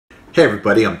Hey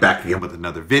everybody, I'm back again with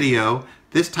another video.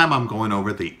 This time I'm going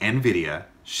over the Nvidia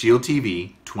Shield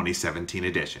TV 2017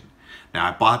 edition. Now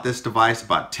I bought this device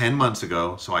about 10 months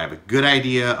ago, so I have a good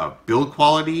idea of build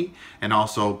quality and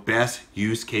also best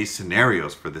use case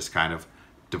scenarios for this kind of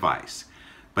device.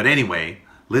 But anyway,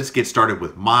 let's get started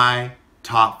with my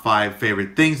top 5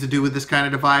 favorite things to do with this kind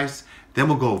of device. Then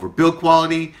we'll go over build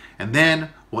quality, and then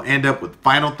we'll end up with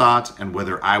final thoughts and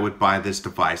whether I would buy this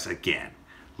device again.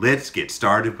 Let's get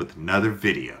started with another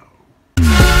video.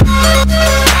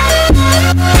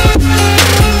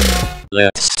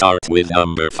 Let's start with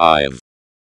number 5.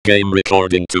 Game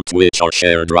recording to Twitch or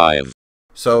share drive.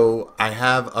 So I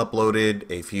have uploaded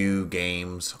a few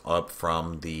games up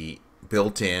from the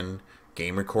built-in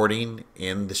game recording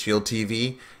in the Shield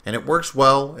TV, and it works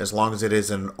well as long as it is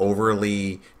an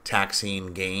overly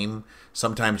taxing game.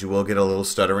 Sometimes you will get a little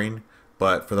stuttering,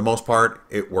 but for the most part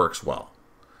it works well.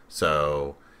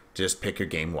 So just pick your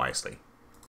game wisely.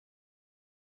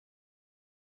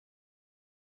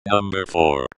 Number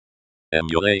 4.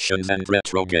 Emulations and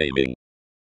retro gaming.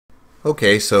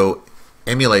 Okay, so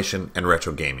emulation and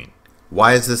retro gaming.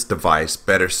 Why is this device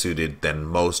better suited than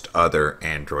most other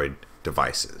Android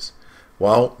devices?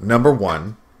 Well, number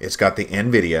 1, it's got the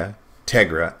Nvidia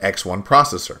Tegra X1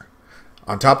 processor.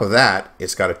 On top of that,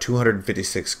 it's got a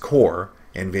 256 core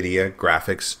Nvidia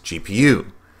graphics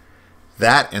GPU.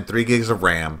 That and 3 gigs of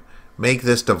RAM make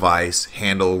this device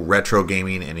handle retro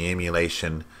gaming and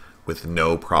emulation with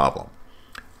no problem.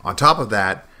 On top of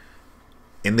that,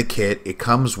 in the kit, it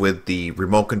comes with the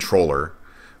remote controller,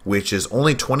 which is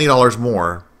only $20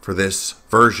 more for this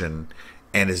version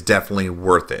and is definitely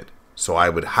worth it. So I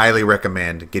would highly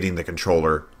recommend getting the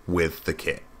controller with the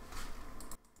kit.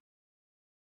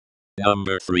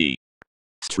 Number 3.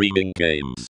 Streaming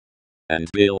games and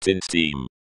built-in Steam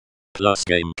plus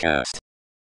Gamecast.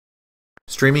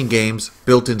 Streaming games,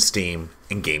 built-in Steam,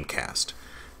 and Gamecast.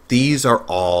 These are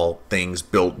all things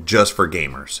built just for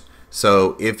gamers.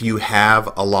 So if you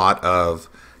have a lot of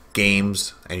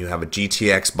games and you have a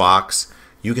GTX box,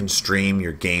 you can stream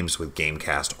your games with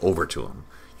Gamecast over to them.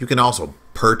 You can also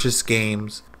purchase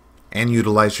games and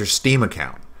utilize your Steam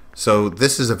account. So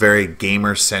this is a very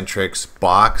gamer-centric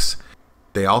box.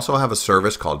 They also have a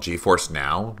service called GeForce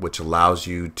Now, which allows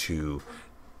you to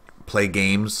play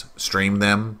games, stream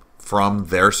them from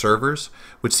their servers,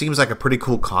 which seems like a pretty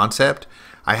cool concept.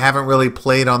 I haven't really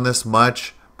played on this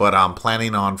much, but I'm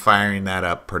planning on firing that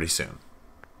up pretty soon.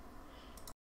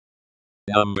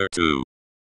 Number 2.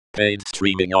 Paid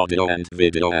streaming audio and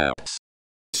video apps.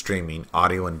 Streaming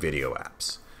audio and video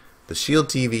apps. The Shield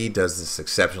TV does this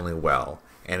exceptionally well,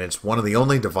 and it's one of the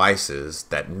only devices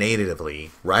that natively,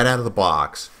 right out of the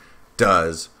box,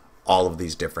 does all of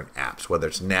these different apps, whether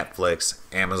it's Netflix,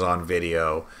 Amazon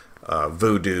Video,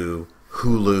 Vudu,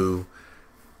 Hulu.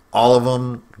 All of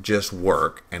them just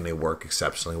work, and they work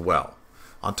exceptionally well.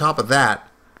 On top of that,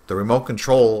 the remote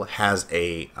control has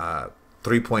a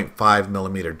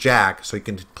 3.5mm jack, so you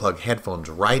can plug headphones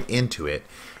right into it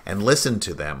and listen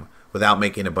to them without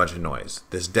making a bunch of noise.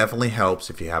 This definitely helps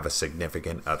if you have a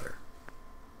significant other.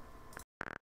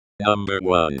 Number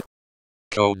 1.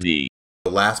 Kodi.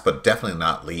 Last but definitely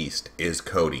not least is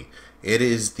Kodi. It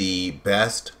is the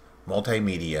best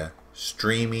multimedia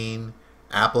streaming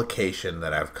application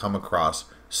that I've come across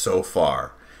so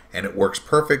far, and it works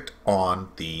perfect on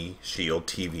the Shield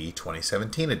TV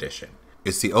 2017 edition.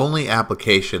 It's the only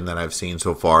application that I've seen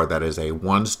so far that is a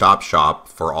one-stop shop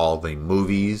for all the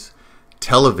movies,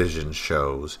 television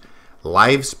shows,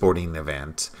 live sporting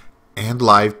events, and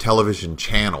live television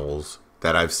channels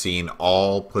that I've seen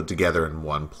all put together in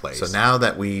one place. So now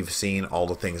that we've seen all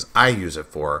the things I use it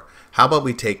for, how about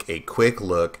we take a quick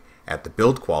look at the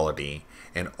build quality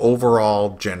and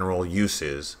overall general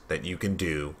uses that you can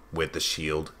do with the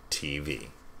Shield TV.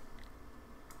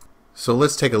 So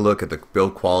let's take a look at the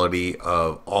build quality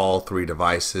of all 3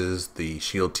 devices. The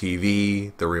Shield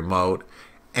TV, the remote,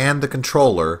 and the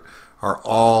controller are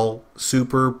all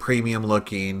super premium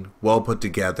looking, well put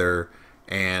together,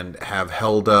 and have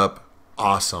held up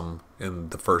awesome in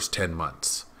the first 10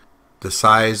 months. The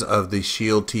size of the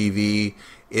Shield TV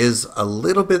is a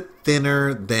little bit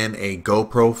thinner than a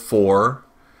GoPro 4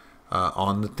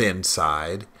 on the thin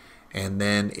side. And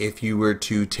then if you were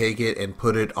to take it and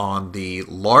put it on the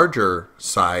larger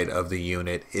side of the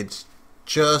unit, it's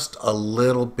just a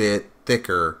little bit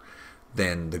thicker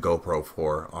than the GoPro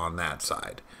 4 on that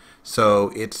side.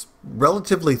 So it's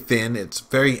relatively thin, it's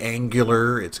very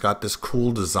angular, it's got this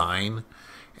cool design,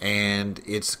 and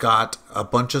it's got a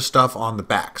bunch of stuff on the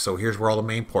back. So here's where all the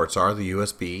main ports are: the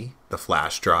USB, the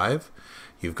flash drive,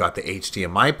 you've got the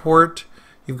HDMI port,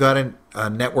 you've got a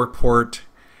network port,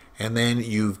 And then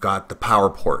you've got the power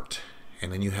port.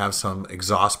 And then you have some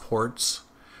exhaust ports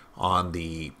on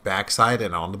the backside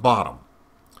and on the bottom.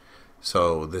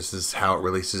 So this is how it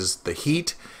releases the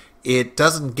heat. It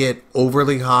doesn't get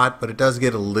overly hot, but it does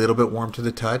get a little bit warm to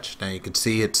the touch. Now you can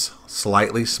see it's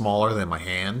slightly smaller than my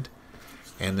hand.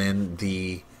 And then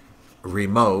the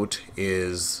remote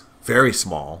is very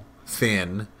small,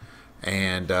 thin,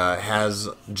 and has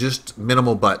just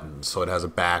minimal buttons. So it has a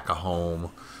back, a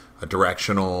home, a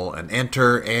directional, an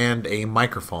enter, and a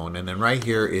microphone. And then right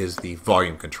here is the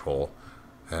volume control,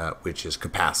 which is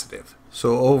capacitive.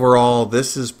 So overall,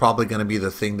 this is probably going to be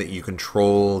the thing that you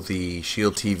control the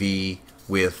Shield TV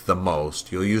with the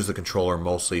most. You'll use the controller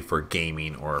mostly for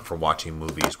gaming or for watching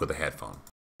movies with a headphone.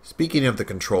 Speaking of the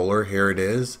controller, here it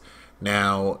is.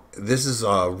 Now, this is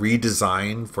a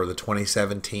redesign for the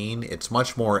 2017. It's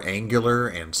much more angular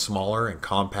and smaller and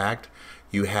compact.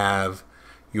 You have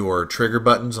your trigger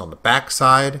buttons on the back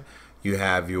side. You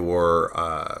have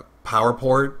your power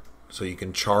port, so you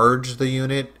can charge the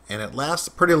unit, and it lasts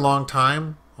a pretty long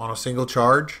time on a single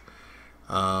charge.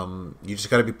 You just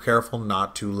got to be careful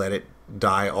not to let it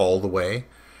die all the way.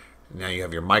 Now you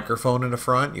have your microphone in the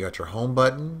front, you got your home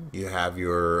button, you have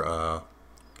your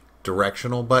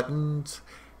directional buttons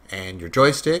and your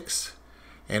joysticks,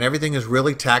 and everything is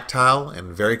really tactile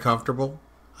and very comfortable.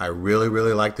 I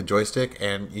really like the joystick,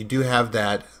 and you do have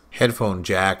that headphone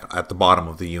jack at the bottom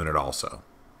of the unit also.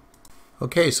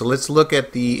 Okay, so let's look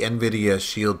at the Nvidia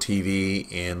Shield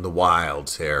TV in the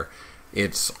wilds here.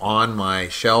 It's on my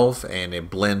shelf and it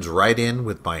blends right in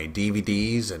with my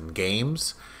DVDs and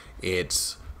games.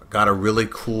 It's got a really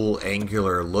cool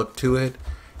angular look to it,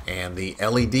 and the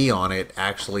LED on it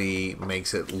actually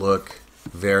makes it look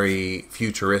very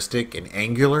futuristic and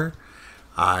angular.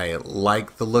 I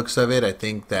like the looks of it. I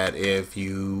think that if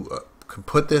you can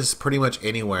put this pretty much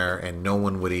anywhere and no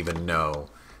one would even know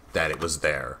that it was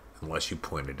there unless you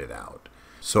pointed it out.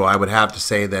 So I would have to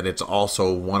say that it's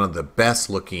also one of the best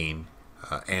looking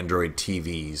Android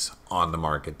TVs on the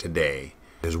market today.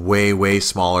 It's way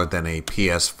smaller than a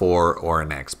PS4 or an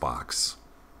Xbox.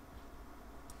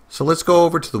 So let's go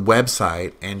over to the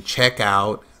website and check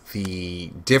out the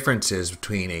differences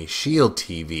between a Shield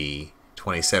TV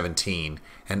 2017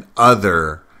 and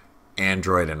other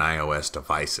Android and iOS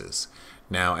devices.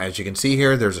 Now, as you can see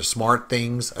here, there's a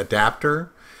SmartThings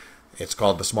adapter. It's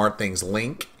called the SmartThings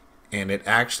Link, and it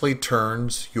actually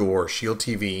turns your Shield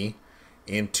TV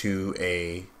into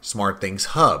a SmartThings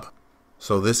hub.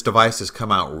 So this device has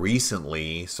come out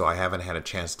recently, so I haven't had a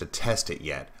chance to test it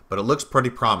yet, but it looks pretty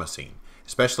promising,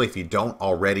 especially if you don't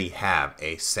already have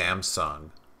a Samsung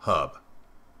hub.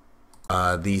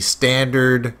 The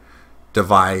standard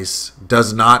device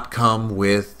does not come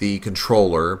with the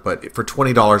controller, but for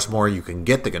 $20 more you can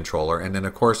get the controller, and then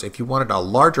of course if you wanted a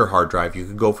larger hard drive you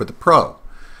can go for the Pro.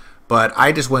 But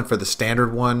I just went for the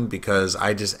standard one because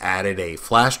I just added a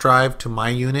flash drive to my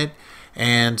unit,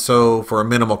 and so for a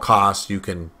minimal cost you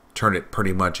can turn it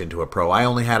pretty much into a Pro. I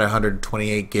only had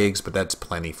 128 gigs, but that's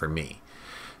plenty for me.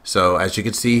 So as you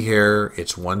can see here,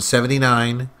 it's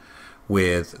 $179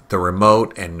 with the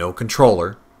remote and no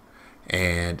controller,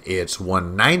 and it's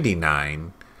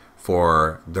 $199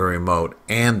 for the remote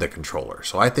and the controller.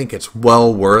 So I think it's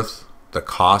well worth the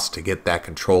cost to get that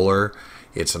controller.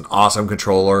 It's an awesome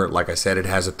controller. Like I said, it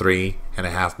has a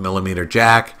 3.5mm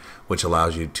jack, which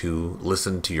allows you to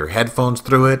listen to your headphones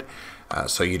through it,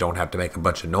 so you don't have to make a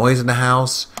bunch of noise in the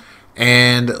house.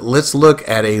 And let's look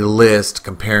at a list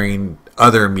comparing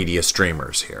other media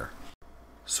streamers here.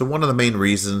 So one of the main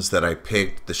reasons that I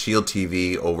picked the Shield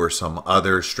TV over some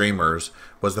other streamers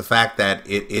was the fact that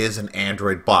it is an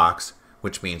Android box,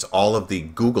 which means all of the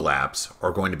Google apps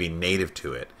are going to be native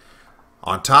to it.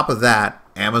 On top of that,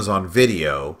 Amazon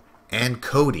Video and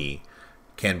Kodi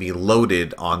can be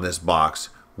loaded on this box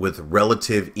with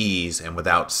relative ease and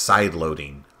without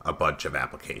side-loading a bunch of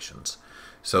applications.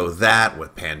 So that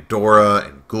with Pandora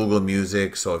and Google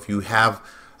Music, so if you have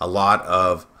a lot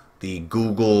of the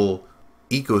Google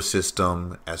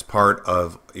ecosystem as part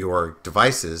of your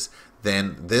devices,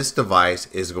 then this device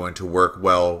is going to work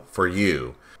well for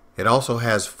you. It also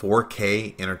has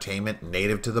 4K entertainment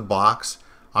native to the box.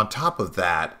 On top of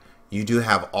that, you do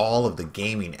have all of the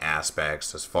gaming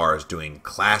aspects as far as doing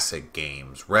classic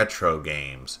games, retro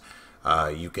games.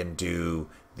 You can do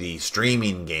the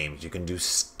streaming games. You can do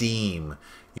Steam.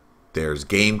 There's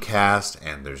Gamecast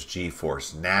and there's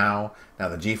GeForce Now. Now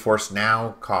the GeForce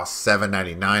Now costs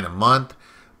 $7.99 a month,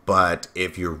 but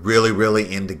if you're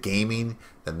really into gaming,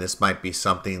 then this might be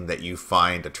something that you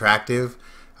find attractive.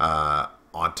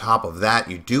 On top of that,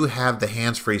 you do have the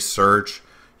hands-free search.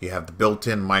 You have the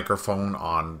built-in microphone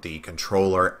on the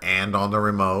controller and on the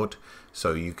remote,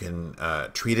 so you can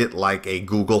treat it like a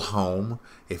Google Home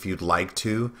if you'd like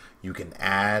to. You can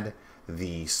add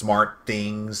the Smart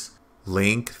Things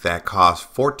link that costs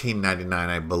 $14.99,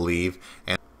 I believe,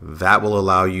 and that will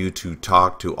allow you to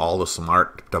talk to all the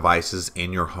smart devices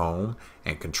in your home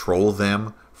and control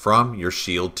them from your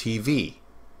Shield TV.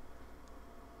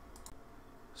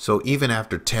 So even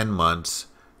after 10 months,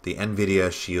 the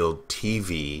Nvidia Shield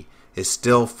TV is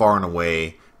still far and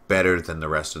away better than the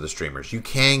rest of the streamers. You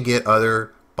can get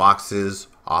other boxes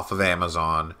off of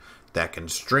Amazon that can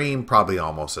stream probably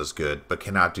almost as good, but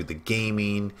cannot do the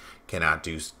gaming, cannot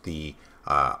do the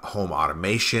home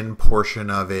automation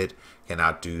portion of it,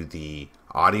 cannot do the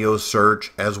audio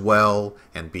search as well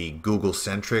and be Google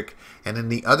centric. And then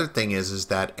the other thing is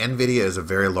that Nvidia is a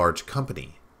very large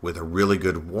company with a really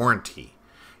good warranty.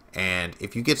 And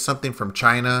if you get something from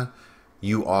China,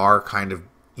 you are kind of,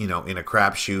 in a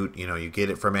crapshoot. You get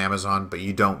it from Amazon, but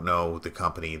you don't know the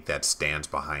company that stands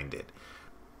behind it.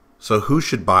 So who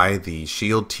should buy the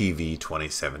Shield TV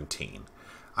 2017?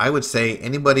 I would say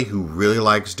anybody who really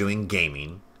likes doing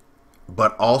gaming,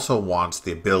 but also wants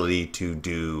the ability to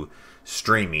do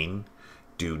streaming,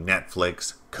 do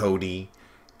Netflix, Kodi,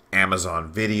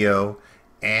 Amazon Video,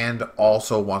 and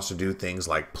also wants to do things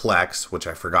like Plex, which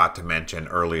I forgot to mention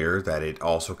earlier, that it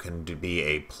also can be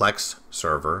a Plex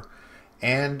server,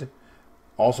 and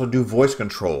also do voice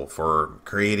control for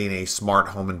creating a smart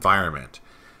home environment.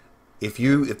 If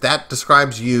that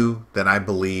describes you, then I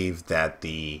believe that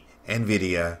the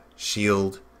Nvidia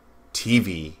Shield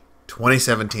TV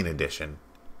 2017 edition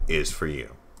is for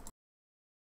you.